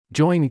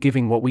Join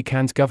Giving What We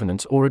Can's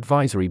governance or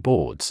advisory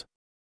boards.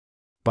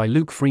 By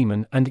Luke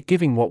Freeman and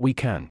Giving What We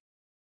Can.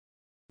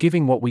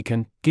 Giving What We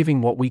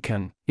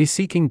Can, is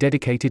seeking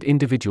dedicated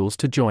individuals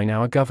to join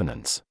our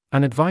governance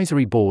and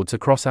advisory boards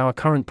across our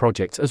current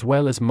projects as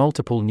well as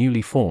multiple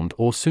newly formed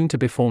or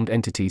soon-to-be formed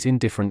entities in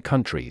different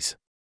countries.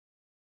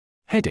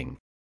 Heading.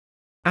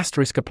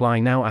 Apply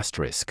now.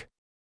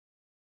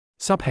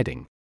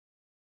 Subheading.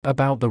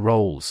 About the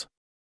roles.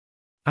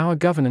 Our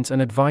governance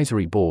and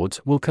advisory boards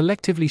will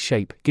collectively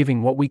shape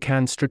Giving What We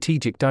Can's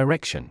strategic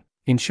direction,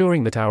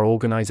 ensuring that our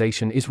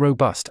organization is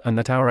robust and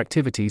that our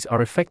activities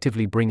are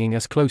effectively bringing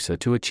us closer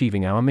to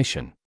achieving our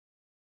mission.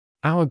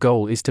 Our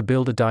goal is to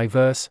build a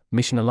diverse,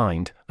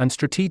 mission-aligned, and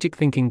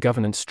strategic-thinking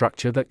governance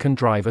structure that can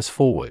drive us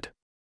forward.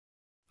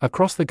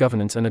 Across the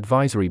governance and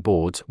advisory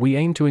boards, we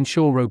aim to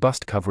ensure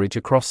robust coverage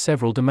across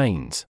several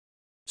domains: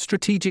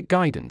 strategic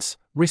guidance,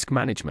 risk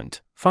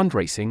management,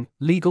 fundraising,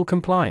 legal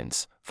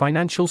compliance,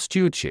 financial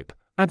stewardship,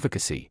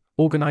 advocacy,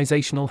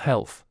 organizational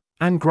health,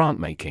 and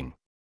grant-making.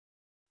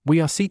 We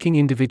are seeking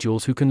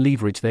individuals who can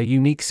leverage their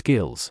unique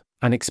skills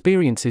and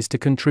experiences to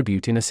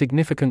contribute in a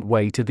significant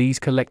way to these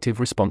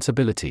collective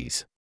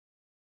responsibilities.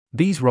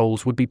 These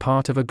roles would be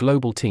part of a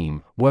global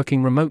team,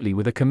 working remotely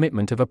with a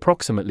commitment of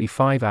approximately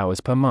 5 hours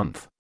per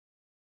month.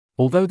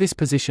 Although this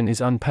position is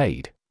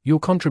unpaid, your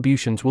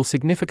contributions will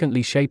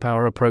significantly shape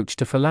our approach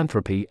to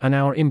philanthropy and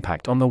our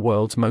impact on the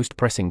world's most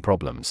pressing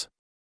problems.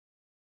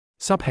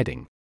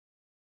 Subheading.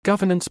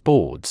 Governance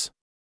boards.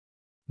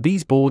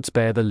 These boards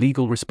bear the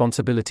legal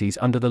responsibilities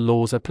under the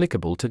laws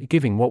applicable to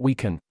Giving What We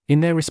Can, in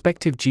their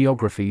respective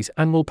geographies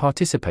and will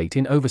participate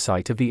in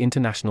oversight of the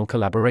international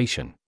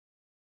collaboration.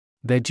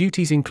 Their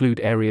duties include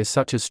areas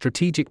such as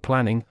strategic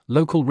planning,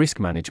 local risk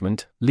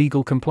management,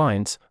 legal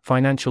compliance,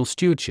 financial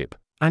stewardship,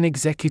 and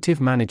executive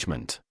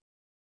management.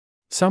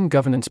 Some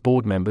governance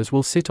board members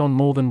will sit on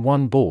more than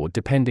one board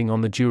depending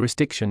on the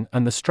jurisdiction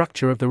and the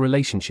structure of the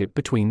relationship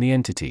between the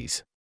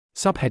entities.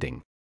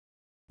 Subheading.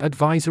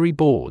 Advisory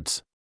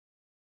boards.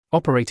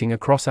 Operating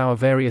across our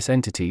various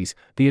entities,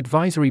 the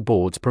advisory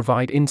boards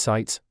provide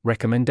insights,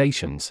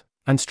 recommendations,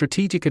 and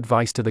strategic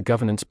advice to the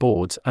governance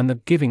boards and the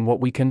Giving What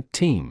We Can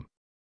team.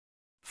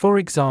 For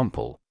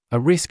example, a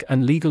risk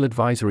and legal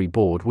advisory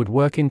board would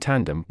work in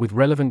tandem with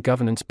relevant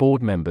governance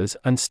board members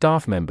and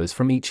staff members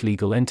from each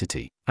legal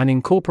entity, and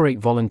incorporate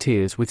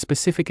volunteers with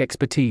specific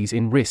expertise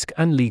in risk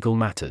and legal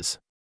matters.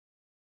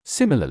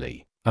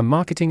 Similarly, a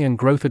marketing and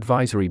growth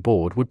advisory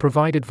board would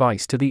provide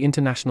advice to the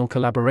international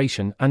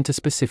collaboration and to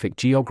specific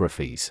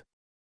geographies.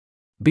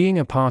 Being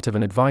a part of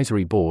an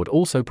advisory board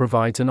also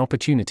provides an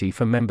opportunity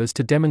for members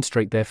to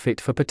demonstrate their fit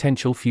for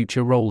potential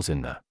future roles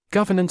in the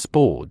governance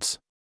boards.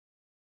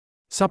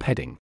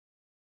 Subheading.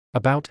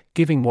 About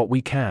Giving What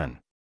We Can.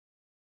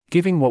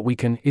 Giving What We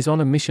Can is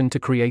on a mission to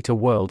create a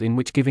world in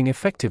which giving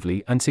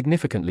effectively and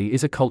significantly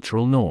is a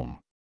cultural norm.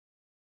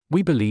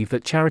 We believe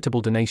that charitable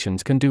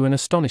donations can do an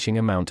astonishing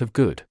amount of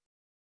good.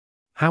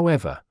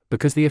 However,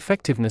 because the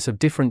effectiveness of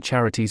different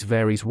charities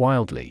varies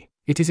wildly,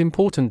 it is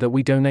important that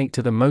we donate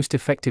to the most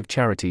effective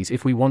charities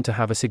if we want to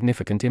have a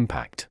significant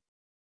impact.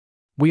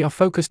 We are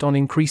focused on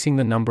increasing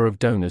the number of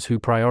donors who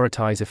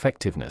prioritize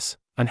effectiveness,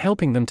 and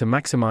helping them to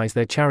maximize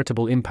their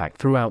charitable impact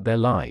throughout their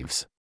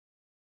lives.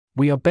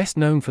 We are best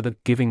known for the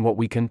Giving What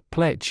We Can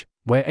pledge,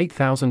 where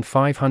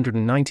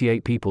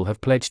 8,598 people have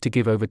pledged to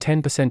give over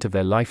 10% of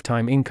their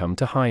lifetime income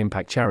to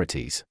high-impact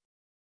charities.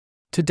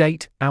 To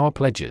date, our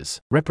pledges,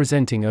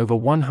 representing over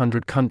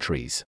 100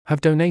 countries,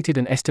 have donated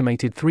an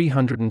estimated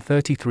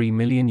 $333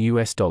 million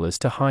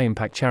to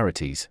high-impact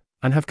charities,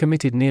 and have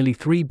committed nearly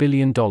 $3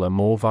 billion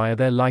more via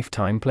their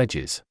lifetime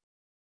pledges.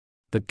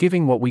 The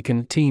Giving What We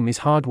Can team is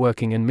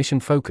hardworking and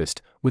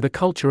mission-focused, with a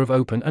culture of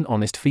open and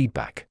honest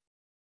feedback.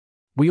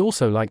 We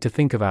also like to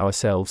think of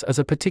ourselves as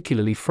a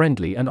particularly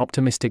friendly and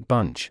optimistic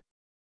bunch.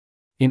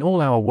 In all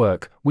our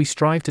work, we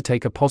strive to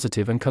take a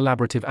positive and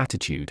collaborative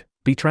attitude,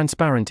 be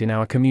transparent in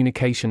our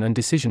communication and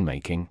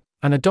decision-making,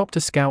 and adopt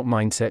a scout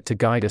mindset to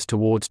guide us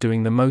towards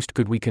doing the most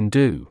good we can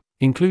do,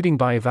 including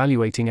by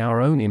evaluating our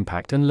own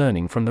impact and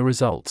learning from the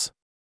results.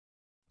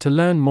 To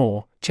learn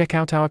more, check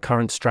out our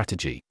current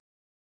strategy.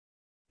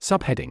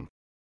 Subheading.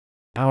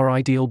 Our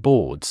ideal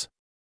boards.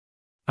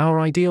 Our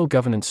ideal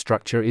governance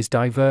structure is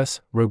diverse,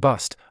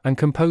 robust, and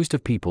composed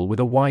of people with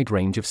a wide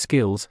range of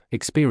skills,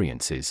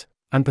 experiences,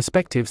 and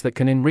perspectives that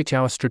can enrich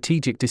our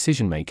strategic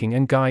decision-making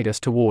and guide us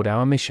toward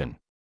our mission.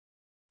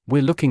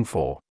 We're looking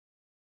for.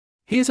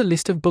 Here's a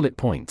list of bullet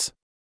points.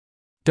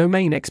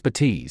 Domain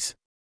expertise.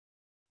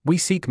 We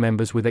seek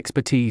members with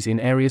expertise in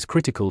areas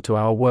critical to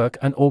our work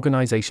and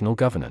organizational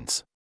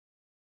governance.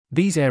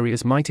 These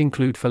areas might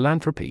include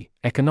philanthropy,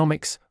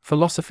 economics,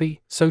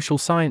 philosophy, social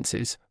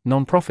sciences,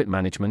 nonprofit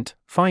management,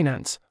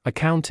 finance,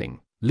 accounting,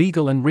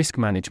 legal and risk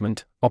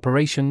management,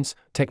 operations,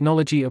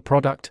 technology or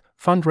product,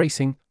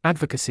 fundraising,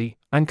 advocacy,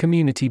 and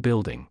community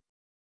building.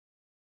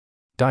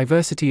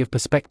 Diversity of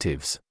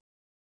perspectives.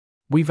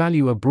 We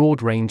value a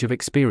broad range of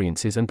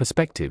experiences and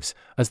perspectives,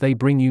 as they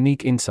bring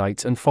unique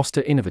insights and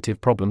foster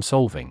innovative problem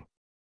solving.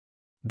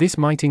 This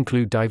might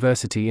include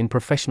diversity in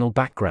professional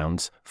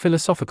backgrounds,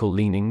 philosophical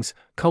leanings,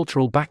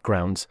 cultural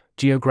backgrounds,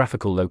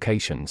 geographical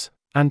locations,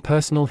 and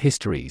personal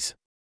histories.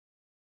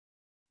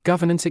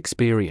 Governance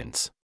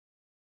experience.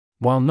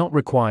 While not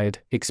required,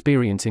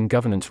 experience in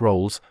governance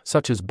roles,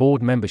 such as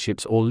board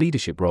memberships or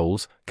leadership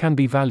roles, can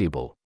be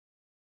valuable.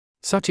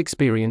 Such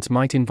experience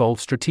might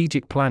involve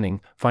strategic planning,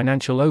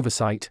 financial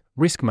oversight,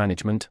 risk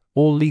management,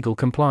 or legal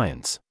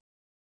compliance.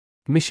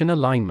 Mission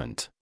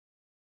alignment.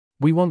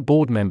 We want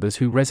board members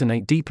who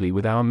resonate deeply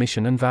with our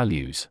mission and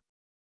values.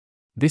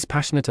 This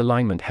passionate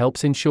alignment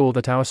helps ensure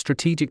that our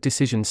strategic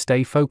decisions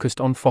stay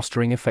focused on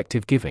fostering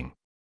effective giving.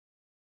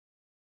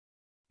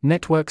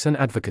 Networks and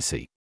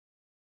advocacy.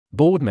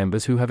 Board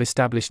members who have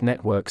established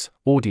networks,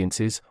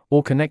 audiences,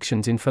 or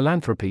connections in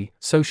philanthropy,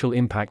 social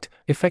impact,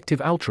 effective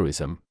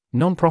altruism,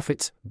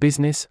 nonprofits,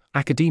 business,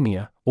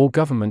 academia, or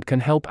government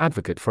can help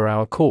advocate for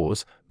our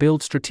cause,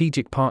 build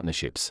strategic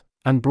partnerships,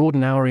 and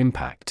broaden our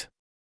impact.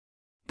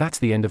 That's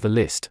the end of the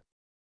list.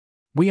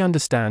 We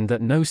understand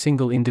that no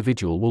single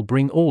individual will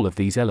bring all of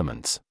these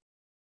elements.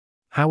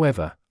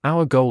 However,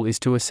 our goal is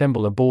to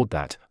assemble a board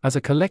that, as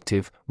a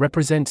collective,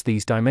 represents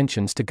these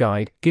dimensions to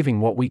guide giving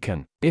what we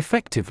can,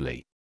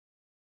 effectively.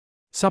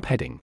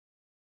 Subheading.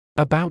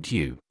 About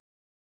you.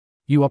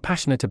 You are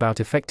passionate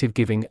about effective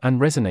giving and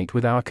resonate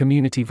with our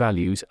community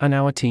values and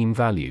our team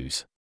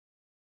values.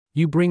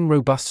 You bring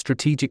robust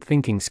strategic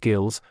thinking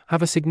skills,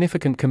 have a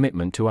significant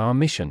commitment to our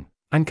mission,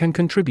 and can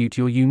contribute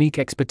your unique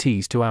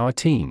expertise to our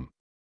team.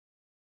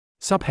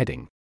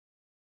 Subheading.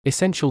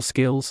 Essential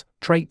skills,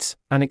 traits,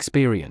 and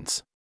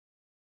experience.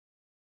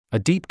 A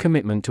deep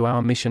commitment to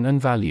our mission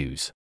and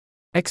values.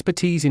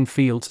 Expertise in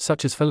fields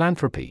such as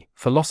philanthropy,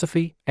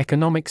 philosophy,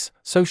 economics,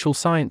 social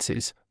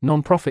sciences,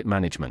 nonprofit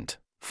management,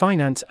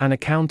 finance and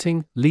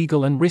accounting,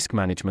 legal and risk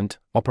management,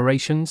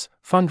 operations,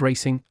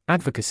 fundraising,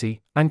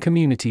 advocacy, and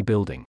community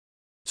building.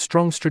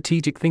 Strong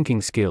strategic thinking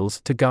skills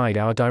to guide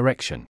our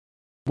direction.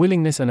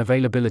 Willingness and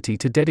availability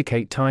to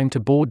dedicate time to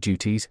board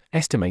duties,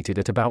 estimated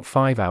at about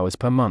 5 hours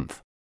per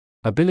month.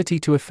 Ability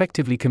to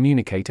effectively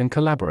communicate and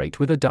collaborate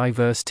with a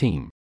diverse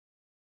team.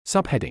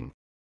 Subheading.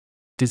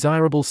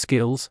 Desirable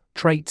skills,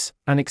 traits,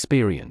 and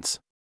experience.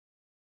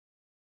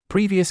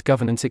 Previous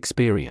governance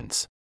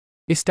experience.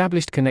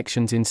 Established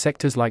connections in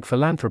sectors like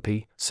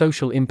philanthropy,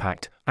 social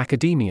impact,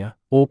 academia,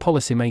 or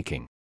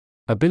policymaking.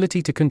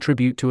 Ability to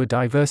contribute to a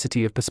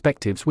diversity of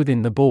perspectives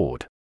within the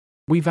board.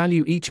 We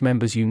value each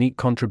member's unique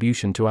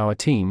contribution to our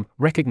team,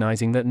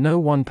 recognizing that no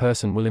one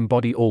person will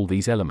embody all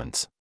these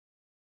elements.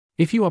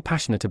 If you are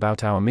passionate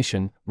about our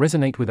mission,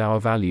 resonate with our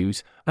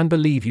values, and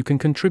believe you can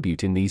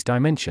contribute in these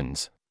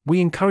dimensions, we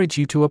encourage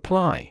you to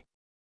apply.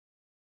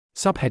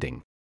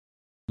 Subheading.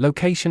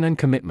 Location and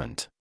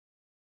commitment.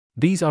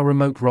 These are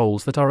remote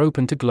roles that are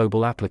open to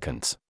global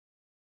applicants.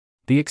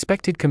 The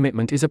expected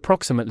commitment is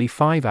approximately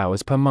 5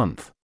 hours per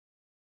month.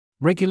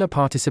 Regular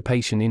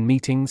participation in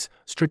meetings,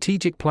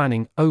 strategic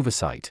planning,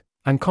 oversight,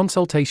 and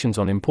consultations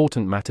on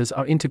important matters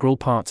are integral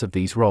parts of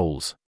these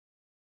roles.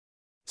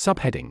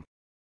 Subheading.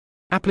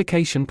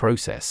 Application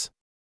process.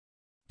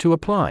 To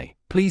apply,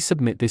 please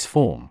submit this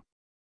form.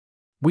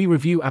 We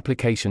review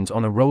applications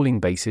on a rolling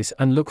basis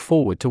and look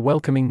forward to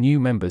welcoming new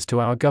members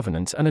to our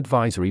governance and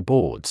advisory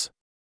boards.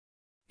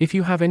 If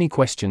you have any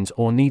questions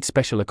or need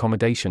special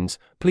accommodations,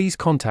 please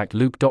contact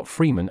Luke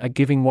Freeman at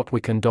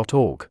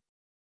givingwhatwecan.org.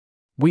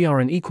 We are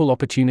an equal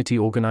opportunity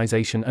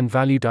organization and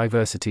value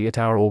diversity at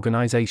our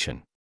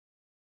organization.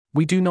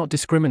 We do not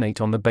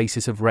discriminate on the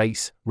basis of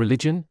race,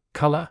 religion,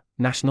 color,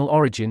 national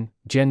origin,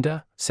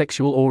 gender,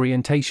 sexual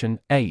orientation,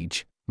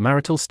 age,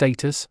 marital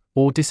status,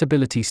 or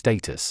disability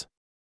status.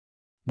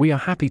 We are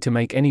happy to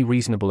make any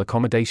reasonable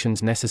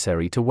accommodations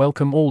necessary to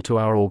welcome all to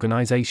our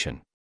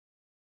organization.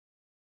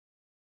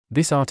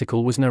 This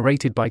article was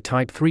narrated by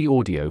Type 3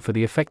 Audio for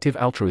the Effective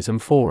Altruism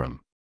Forum.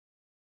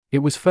 It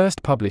was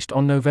first published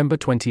on November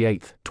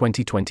 28,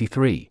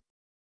 2023.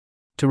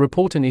 To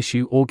report an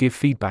issue or give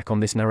feedback on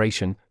this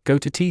narration, go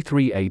to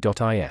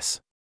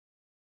t3a.is.